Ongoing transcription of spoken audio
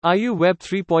Are you Web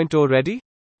 3.0 ready?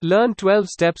 Learn 12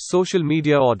 steps social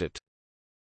media audit.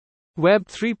 Web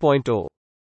 3.0.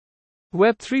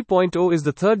 Web 3.0 is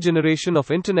the third generation of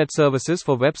internet services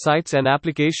for websites and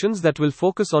applications that will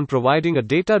focus on providing a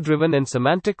data-driven and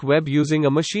semantic web using a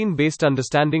machine-based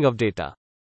understanding of data.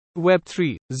 Web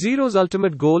 3.0's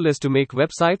ultimate goal is to make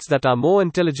websites that are more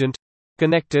intelligent,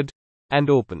 connected, and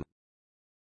open.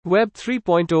 Web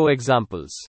 3.0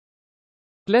 examples.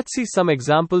 Let's see some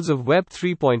examples of Web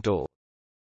 3.0.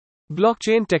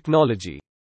 Blockchain technology.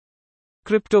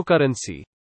 Cryptocurrency.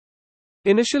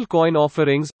 Initial coin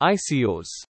offerings, ICOs.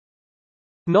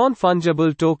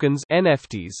 Non-fungible tokens,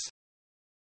 NFTs.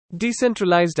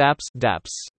 Decentralized apps,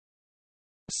 dApps.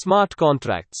 Smart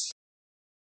contracts.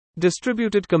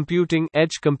 Distributed computing,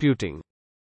 edge computing.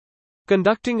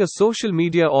 Conducting a social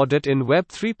media audit in Web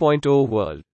 3.0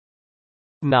 world.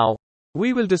 Now,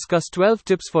 we will discuss 12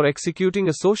 tips for executing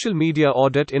a social media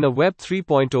audit in a Web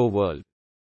 3.0 world.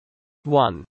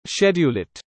 1. Schedule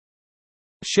it.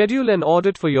 Schedule an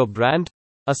audit for your brand,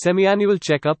 a semi-annual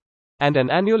checkup, and an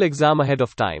annual exam ahead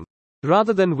of time,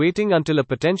 rather than waiting until a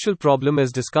potential problem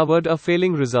is discovered or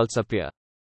failing results appear.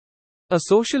 A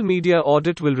social media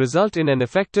audit will result in an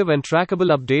effective and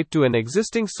trackable update to an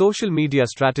existing social media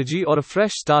strategy or a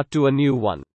fresh start to a new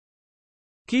one.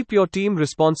 Keep your team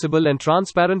responsible and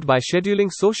transparent by scheduling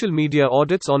social media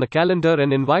audits on a calendar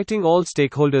and inviting all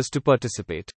stakeholders to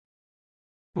participate.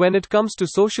 When it comes to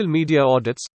social media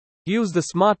audits, use the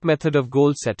SMART method of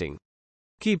goal setting.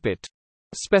 Keep it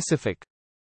specific,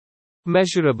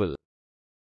 measurable,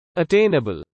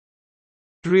 attainable,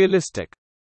 realistic.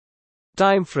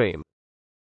 Time frame.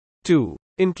 2.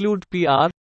 Include PR,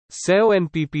 SEO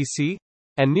and PPC,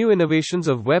 and new innovations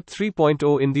of Web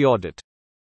 3.0 in the audit.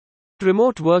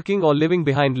 Remote working or living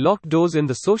behind locked doors in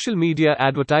the social media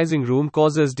advertising room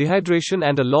causes dehydration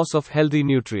and a loss of healthy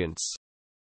nutrients.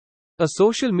 A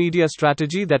social media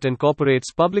strategy that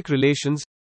incorporates public relations,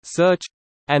 search,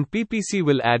 and PPC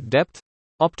will add depth,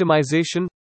 optimization,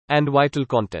 and vital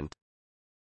content.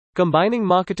 Combining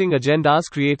marketing agendas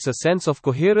creates a sense of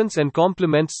coherence and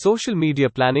complements social media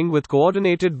planning with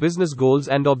coordinated business goals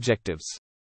and objectives.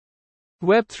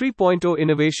 Web 3.0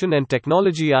 innovation and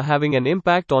technology are having an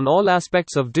impact on all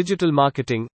aspects of digital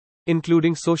marketing,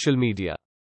 including social media.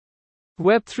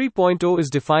 Web 3.0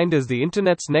 is defined as the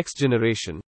Internet's next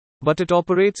generation, but it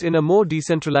operates in a more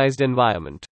decentralized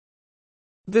environment.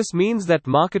 This means that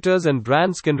marketers and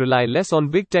brands can rely less on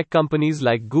big tech companies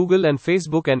like Google and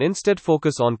Facebook and instead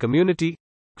focus on community,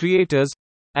 creators,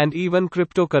 and even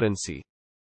cryptocurrency.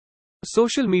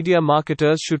 Social media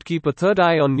marketers should keep a third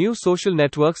eye on new social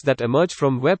networks that emerge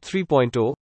from Web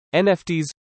 3.0, NFTs,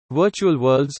 virtual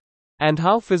worlds, and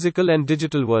how physical and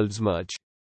digital worlds merge.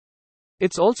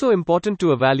 It's also important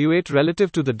to evaluate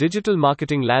relative to the digital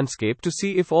marketing landscape to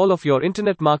see if all of your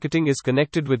internet marketing is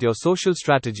connected with your social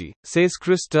strategy, says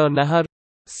Chris Nahar,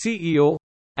 CEO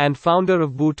and founder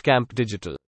of Bootcamp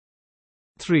Digital.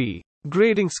 3.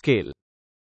 Grading scale.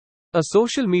 A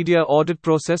social media audit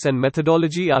process and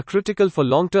methodology are critical for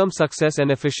long-term success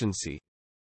and efficiency.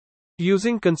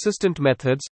 Using consistent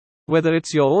methods, whether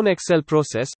it's your own Excel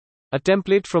process, a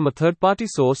template from a third-party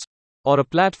source, or a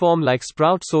platform like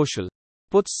Sprout Social,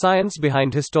 puts science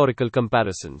behind historical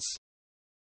comparisons.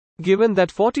 Given that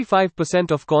 45%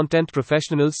 of content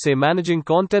professionals say managing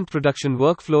content production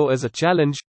workflow is a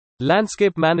challenge,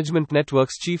 Landscape Management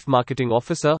Network's Chief Marketing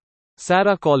Officer,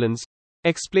 Sarah Collins,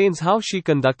 explains how she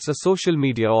conducts a social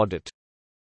media audit.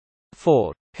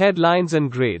 4. Headlines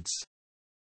and grades.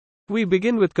 We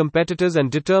begin with competitors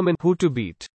and determine who to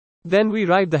beat. Then we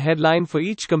write the headline for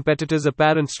each competitor's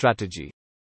apparent strategy.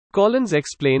 Collins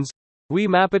explains, we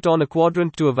map it on a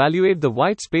quadrant to evaluate the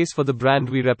white space for the brand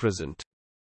we represent.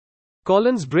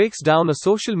 Collins breaks down a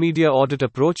social media audit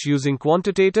approach using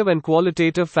quantitative and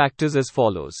qualitative factors as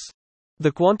follows.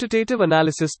 The quantitative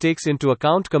analysis takes into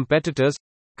account competitors,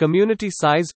 community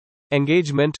size,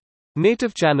 engagement,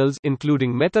 native channels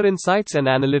including meta insights and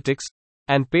analytics,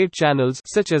 and paid channels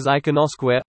such as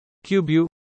Iconosquare, Cubu,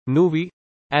 Nuvi,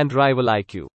 and Rival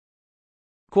IQ.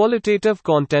 Qualitative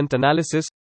content analysis,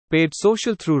 paid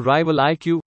social through Rival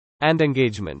IQ, and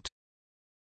engagement.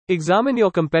 Examine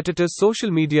your competitors' social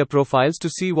media profiles to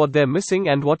see what they're missing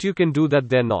and what you can do that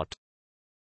they're not.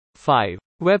 5.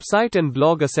 Website and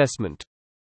blog assessment.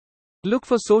 Look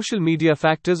for social media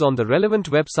factors on the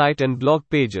relevant website and blog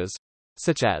pages,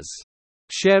 such as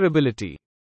shareability,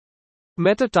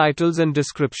 meta titles and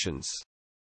descriptions,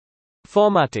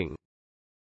 formatting,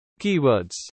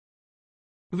 keywords,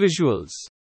 visuals,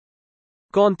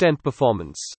 content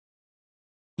performance,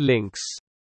 links,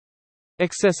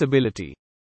 accessibility,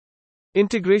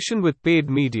 integration with paid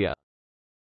media,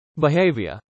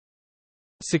 Behavior.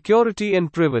 Security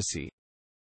and privacy.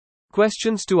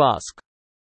 Questions to ask.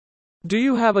 Do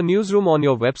you have a newsroom on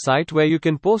your website where you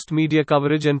can post media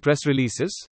coverage and press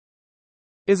releases?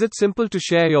 Is it simple to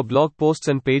share your blog posts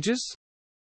and pages?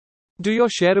 Do your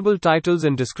shareable titles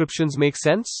and descriptions make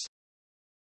sense?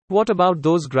 What about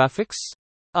those graphics?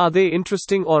 Are they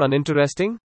interesting or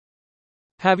uninteresting?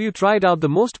 Have you tried out the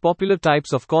most popular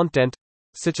types of content,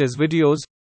 such as videos,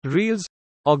 reels,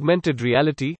 augmented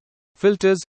reality,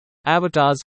 filters,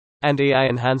 avatars, and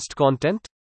AI-enhanced content?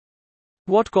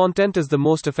 What content is the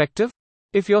most effective?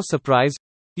 If you're surprised,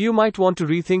 you might want to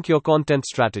rethink your content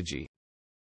strategy.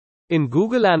 In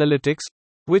Google Analytics,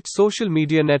 which social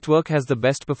media network has the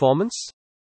best performance?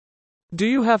 Do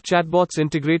you have chatbots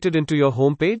integrated into your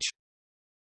homepage?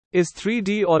 Is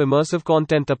 3D or immersive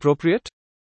content appropriate?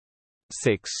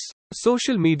 6.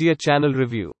 Social media channel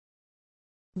review.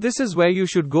 This is where you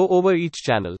should go over each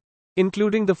channel,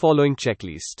 including the following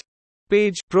checklist.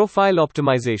 Page profile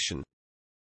optimization.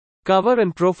 Cover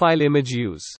and profile image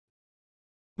use.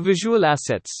 Visual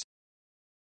assets.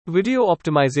 Video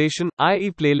optimization,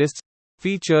 i.e. playlists,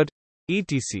 featured,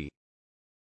 etc.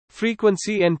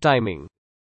 Frequency and timing.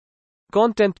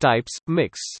 Content types,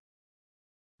 mix.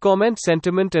 Comment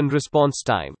sentiment and response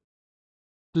time.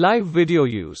 Live video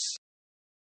use.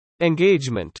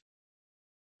 Engagement.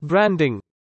 Branding.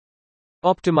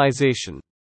 Optimization.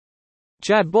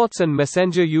 Chatbots and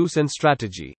messenger use and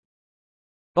strategy.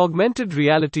 Augmented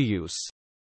reality use.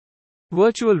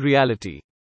 Virtual reality.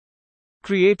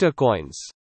 Creator coins.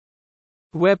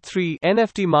 Web3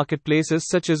 NFT marketplaces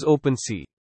such as OpenSea.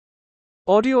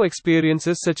 Audio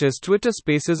experiences such as Twitter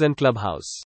Spaces and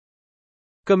Clubhouse.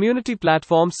 Community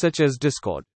platforms such as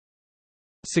Discord.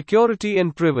 Security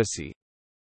and privacy.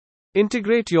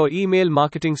 Integrate your email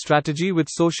marketing strategy with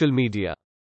social media.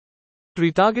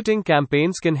 Retargeting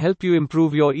campaigns can help you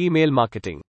improve your email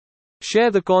marketing.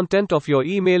 Share the content of your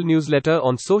email newsletter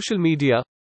on social media,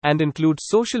 and include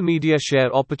social media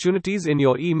share opportunities in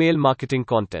your email marketing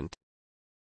content.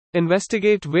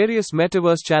 Investigate various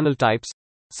metaverse channel types,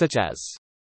 such as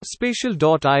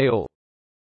Spatial.io,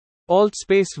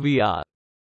 AltSpace VR,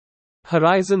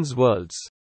 Horizons Worlds.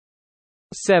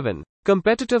 7.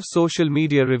 Competitive social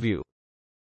media review.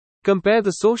 Compare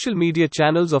the social media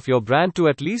channels of your brand to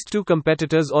at least 2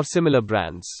 competitors or similar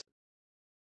brands.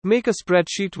 Make a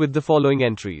spreadsheet with the following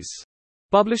entries.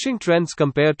 Publishing trends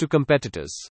compared to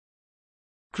competitors.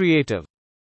 Creative.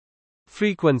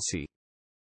 Frequency.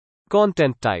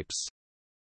 Content types.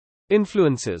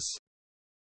 Influences.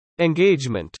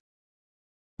 Engagement.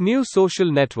 New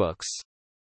social networks.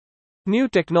 New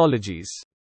technologies.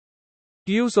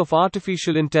 Use of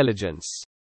artificial intelligence.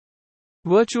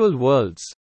 Virtual worlds.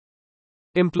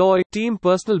 Employee, team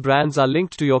personal brands are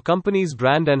linked to your company's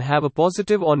brand and have a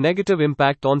positive or negative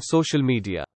impact on social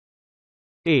media.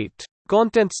 8.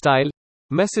 Content style,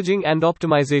 messaging and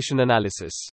optimization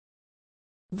analysis.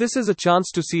 This is a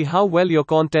chance to see how well your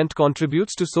content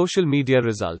contributes to social media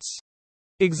results.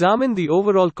 Examine the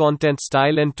overall content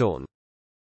style and tone.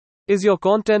 Is your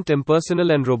content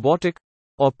impersonal and robotic,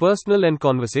 or personal and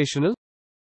conversational?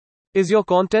 Is your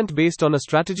content based on a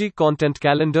strategic content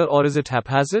calendar or is it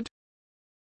haphazard?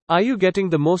 Are you getting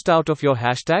the most out of your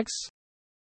hashtags?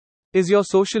 Is your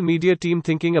social media team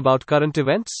thinking about current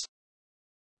events?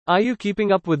 Are you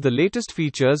keeping up with the latest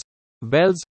features,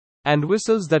 bells, and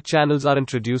whistles that channels are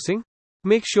introducing?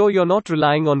 Make sure you're not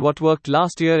relying on what worked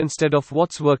last year instead of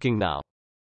what's working now.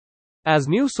 As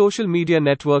new social media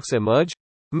networks emerge,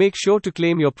 make sure to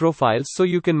claim your profiles so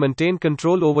you can maintain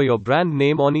control over your brand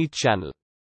name on each channel.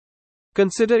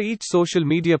 Consider each social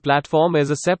media platform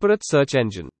as a separate search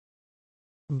engine.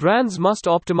 Brands must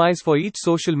optimize for each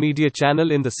social media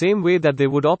channel in the same way that they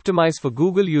would optimize for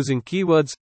Google using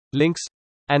keywords, links,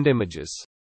 and images.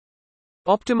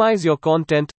 Optimize your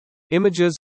content,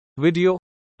 images, video,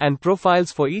 and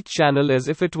profiles for each channel as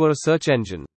if it were a search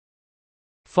engine.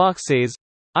 Fark says,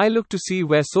 I look to see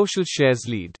where social shares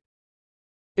lead.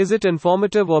 Is it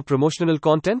informative or promotional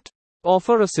content?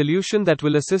 Offer a solution that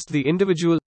will assist the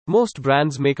individual. Most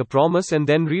brands make a promise and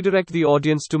then redirect the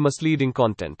audience to misleading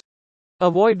content.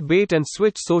 Avoid bait and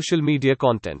switch social media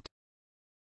content.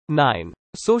 9.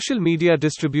 Social media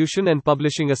distribution and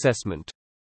publishing assessment.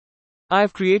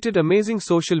 I've created amazing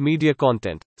social media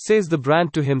content, says the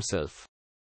brand to himself.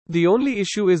 The only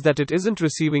issue is that it isn't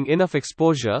receiving enough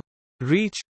exposure,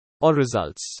 reach, or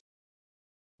results.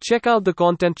 Check out the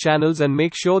content channels and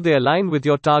make sure they align with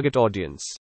your target audience.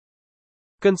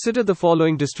 Consider the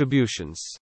following distributions.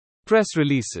 Press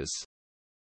releases.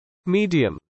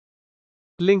 Medium.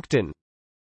 LinkedIn.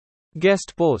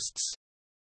 Guest posts.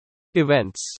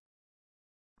 Events.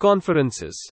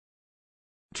 Conferences.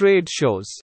 trade shows,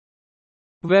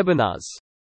 webinars,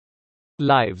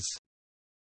 lives,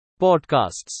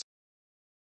 podcasts,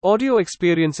 audio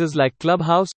experiences like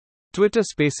Clubhouse, Twitter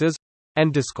Spaces,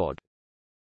 and Discord,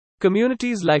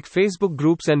 communities like Facebook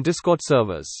groups and Discord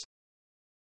servers.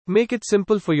 Make it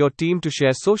simple for your team to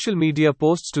share social media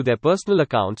posts to their personal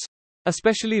accounts,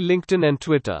 especially LinkedIn and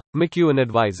Twitter. McEwen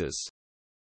advises.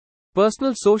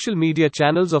 Personal social media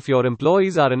channels of your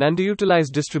employees are an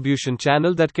underutilized distribution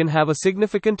channel that can have a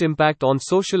significant impact on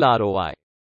social ROI.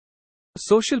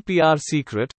 Social PR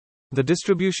secret: the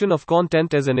distribution of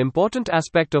content is an important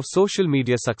aspect of social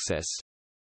media success.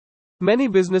 Many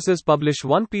businesses publish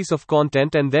one piece of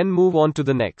content and then move on to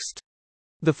the next.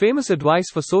 The famous advice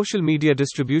for social media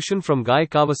distribution from Guy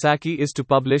Kawasaki is to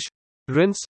publish,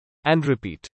 rinse, and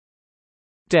repeat.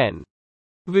 10.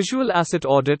 Visual asset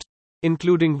audit,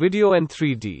 including video and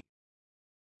 3D.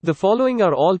 The following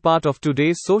are all part of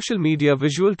today's social media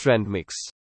visual trend mix: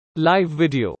 live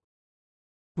video,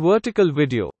 vertical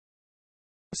video,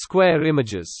 square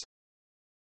images,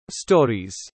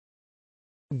 stories,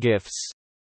 GIFs,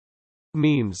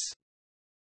 memes,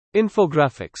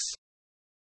 infographics,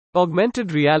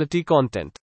 augmented reality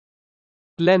content,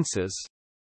 lenses,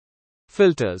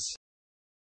 filters,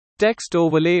 text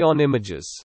overlay on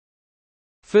images,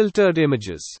 filtered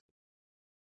images,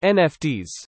 NFTs,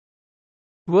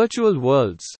 virtual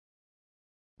worlds,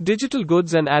 digital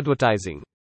goods and advertising,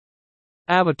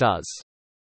 avatars,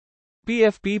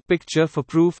 PFP picture for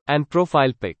proof and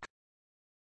profile pic,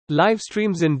 live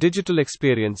streams in digital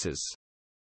experiences,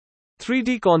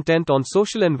 3D content on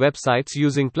social and websites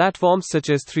using platforms such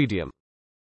as 3DM.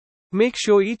 Make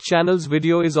sure each channel's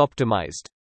video is optimized.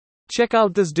 Check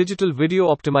out this digital video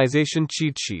optimization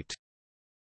cheat sheet.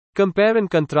 Compare and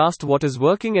contrast what is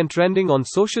working and trending on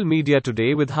social media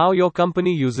today with how your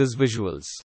company uses visuals.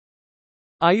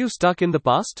 Are you stuck in the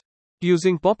past?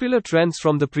 Using popular trends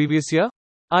from the previous year?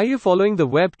 Are you following the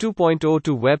Web 2.0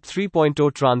 to Web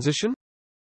 3.0 transition?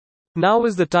 Now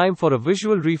is the time for a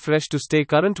visual refresh to stay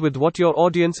current with what your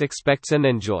audience expects and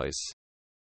enjoys.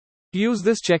 Use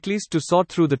this checklist to sort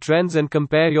through the trends and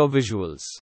compare your visuals.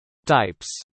 Types: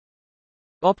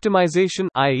 optimization,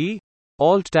 i.e.,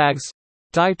 alt tags,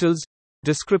 titles,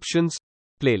 descriptions,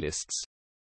 playlists.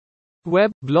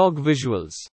 Web, blog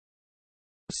visuals.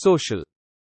 Social.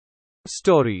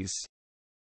 Stories.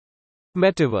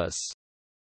 Metaverse.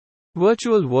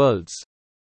 Virtual worlds.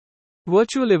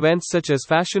 Virtual events such as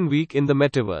Fashion Week in the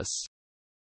metaverse.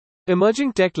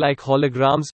 Emerging tech like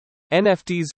holograms,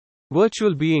 NFTs,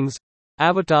 virtual beings,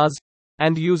 avatars,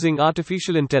 and using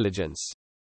artificial intelligence.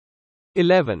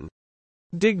 11.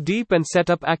 Dig deep and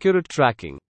set up accurate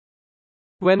tracking.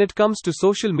 When it comes to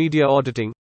social media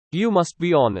auditing, you must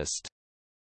be honest.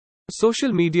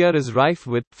 Social media is rife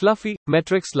with fluffy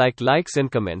metrics like likes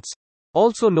and comments,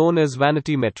 also known as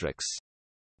vanity metrics.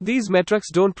 These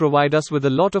metrics don't provide us with a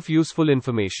lot of useful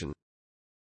information.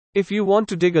 If you want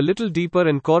to dig a little deeper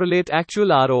and correlate actual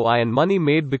ROI and money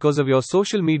made because of your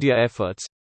social media efforts,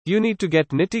 you need to get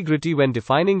nitty-gritty when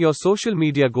defining your social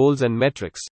media goals and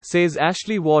metrics, says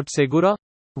Ashley Ward Segura,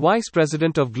 Vice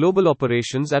President of Global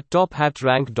Operations at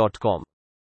TopHatRank.com.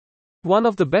 One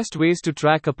of the best ways to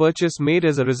track a purchase made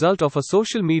as a result of a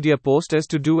social media post is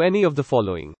to do any of the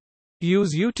following.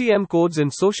 Use UTM codes in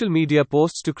social media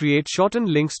posts to create shortened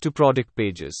links to product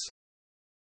pages.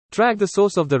 Track the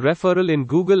source of the referral in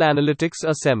Google Analytics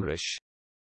or SEMrush.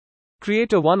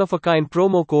 Create a one-of-a-kind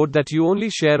promo code that you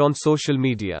only share on social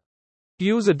media.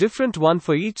 Use a different one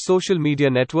for each social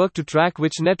media network to track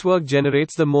which network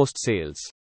generates the most sales.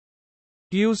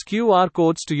 Use QR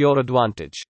codes to your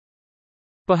advantage.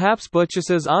 Perhaps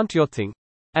purchases aren't your thing,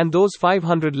 and those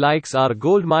 500 likes are a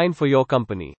gold mine for your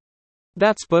company.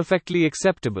 That's perfectly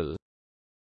acceptable.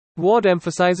 Ward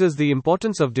emphasizes the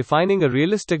importance of defining a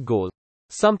realistic goal,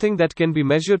 something that can be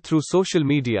measured through social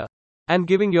media, and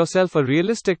giving yourself a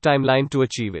realistic timeline to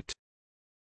achieve it.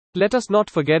 Let us not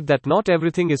forget that not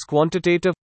everything is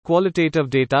quantitative, qualitative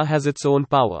data has its own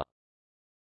power.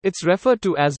 It's referred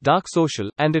to as dark social,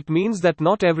 and it means that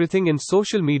not everything in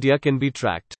social media can be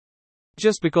tracked.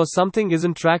 Just because something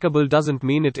isn't trackable doesn't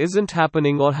mean it isn't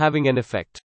happening or having an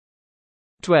effect.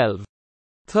 12.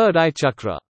 Third eye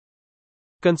chakra.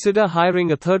 Consider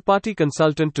hiring a third-party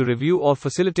consultant to review or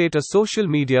facilitate a social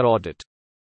media audit.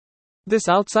 This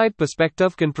outside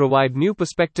perspective can provide new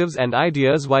perspectives and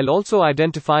ideas while also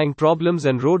identifying problems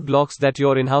and roadblocks that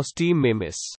your in-house team may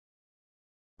miss.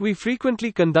 We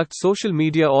frequently conduct social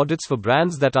media audits for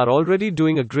brands that are already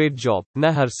doing a great job,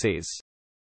 Nahar says.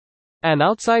 An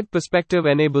outside perspective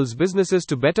enables businesses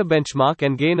to better benchmark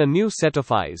and gain a new set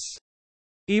of eyes.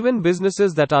 Even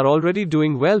businesses that are already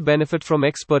doing well benefit from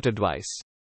expert advice.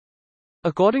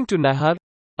 According to Nahar,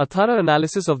 a thorough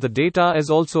analysis of the data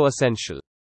is also essential.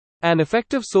 An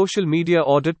effective social media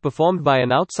audit performed by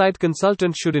an outside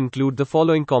consultant should include the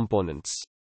following components: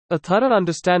 a thorough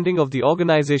understanding of the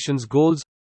organization's goals,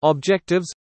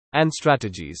 objectives, and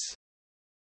strategies.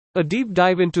 A deep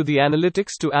dive into the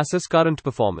analytics to assess current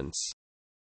performance.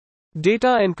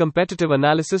 Data and competitive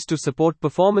analysis to support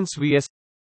performance vs.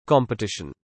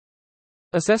 competition.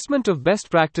 Assessment of best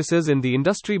practices in the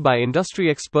industry by industry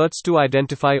experts to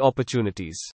identify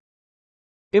opportunities.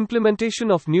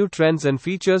 Implementation of new trends and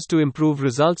features to improve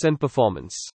results and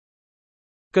performance.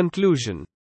 Conclusion.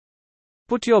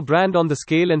 Put your brand on the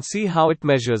scale and see how it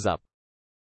measures up.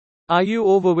 Are you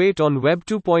overweight on Web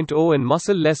 2.0 and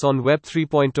muscle less on Web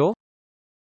 3.0?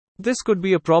 This could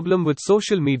be a problem with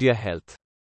social media health.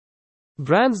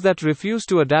 Brands that refuse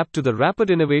to adapt to the rapid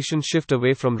innovation shift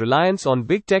away from reliance on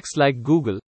big techs like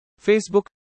Google, Facebook,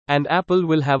 and Apple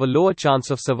will have a lower chance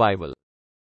of survival.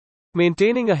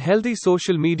 Maintaining a healthy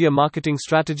social media marketing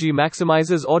strategy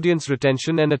maximizes audience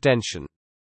retention and attention.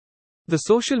 The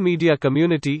social media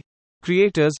community,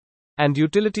 creators, and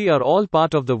utility are all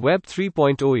part of the Web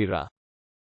 3.0 era.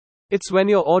 It's when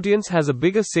your audience has a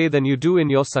bigger say than you do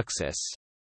in your success.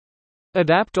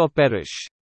 Adapt or perish.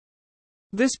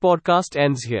 This podcast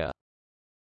ends here.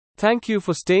 Thank you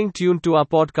for staying tuned to our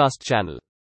podcast channel.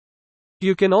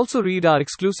 You can also read our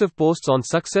exclusive posts on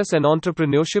success and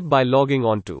entrepreneurship by logging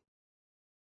on to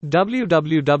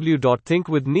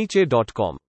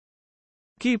www.thinkwithniche.com.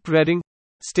 Keep reading,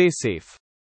 stay safe.